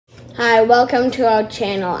Hi, welcome to our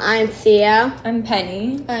channel. I'm Thea. I'm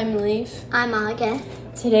Penny. I'm Leaf. I'm Aga.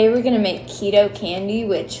 Today we're gonna make keto candy,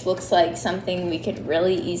 which looks like something we could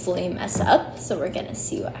really easily mess up. So we're gonna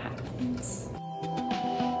see what happens.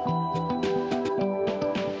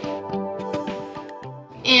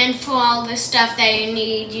 And for all the stuff that you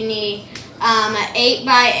need an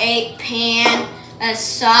 8x8 pan, a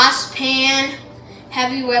saucepan,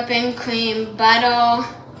 heavy whipping cream, butter,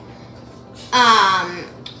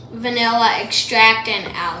 vanilla extract,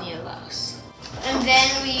 and allulose. And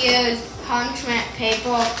then we use parchment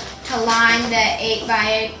paper to line the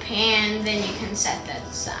 8x8 pan, then you can set that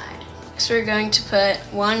aside. So we're going to put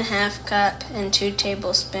 1/2 cup and 2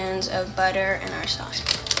 tablespoons of butter in our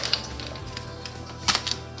saucepan.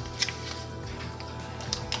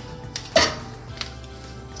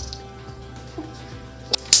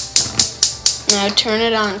 Now turn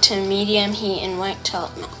it on to medium heat and wait till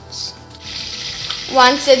it melts.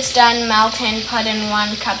 Once it's done melting, put in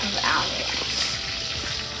 1 cup of allulose.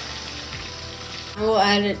 We'll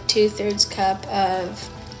add a 2/3 cup of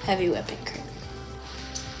heavy whipping cream.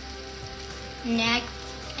 Next,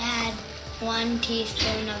 add 1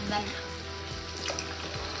 teaspoon of vanilla.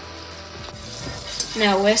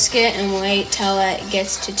 Now whisk it and wait till it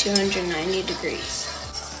gets to 290 degrees.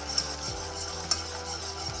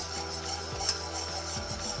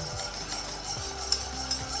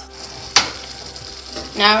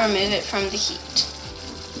 Now remove it from the heat.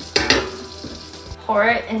 Pour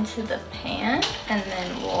it into the pan and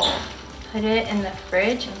then we'll put it in the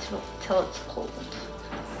fridge until it's cold.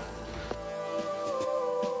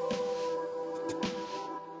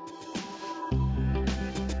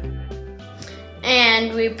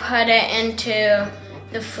 And we put it into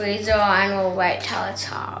the freezer and we'll wait till it's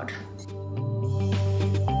hard.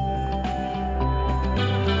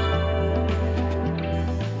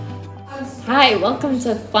 Hi, welcome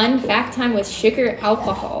to Fun Fact Time with Sugar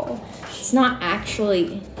Alcohol. It's not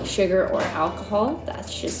actually sugar or alcohol,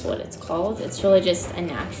 that's just what it's called. It's really just a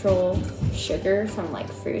natural sugar from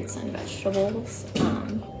like fruits and vegetables.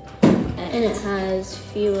 And it has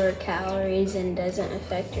fewer calories and doesn't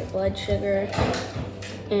affect your blood sugar.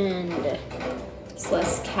 And it's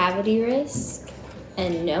less cavity risk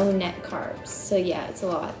and no net carbs. So yeah, it's a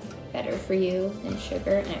lot better for you than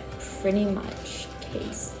sugar, and it pretty much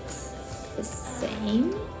tastes the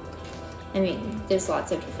same. I mean, there's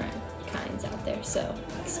lots of different kinds out there, so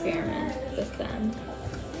experiment with them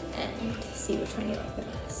and see which one you like the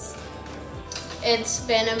best. It's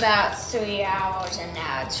been about 3 hours and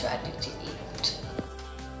now it's ready to eat.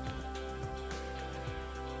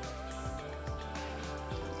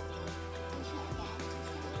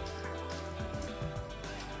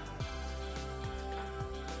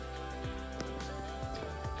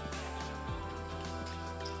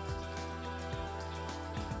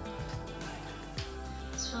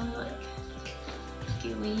 It's really like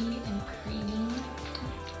gooey and creamy.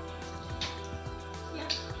 Yeah.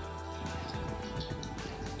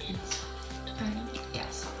 And soft. Yeah,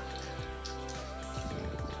 soft.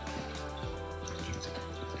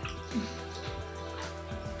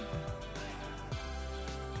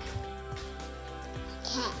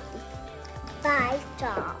 Five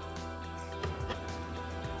stars.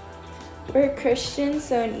 We're Christians,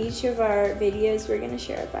 so in each of our videos, we're going to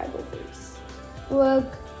share a Bible verse.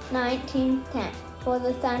 Luke 19:10. For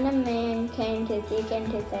the Son of Man came to seek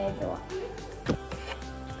and to save the world.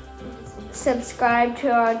 Subscribe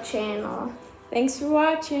to our channel. Thanks for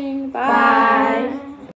watching. Bye. Bye.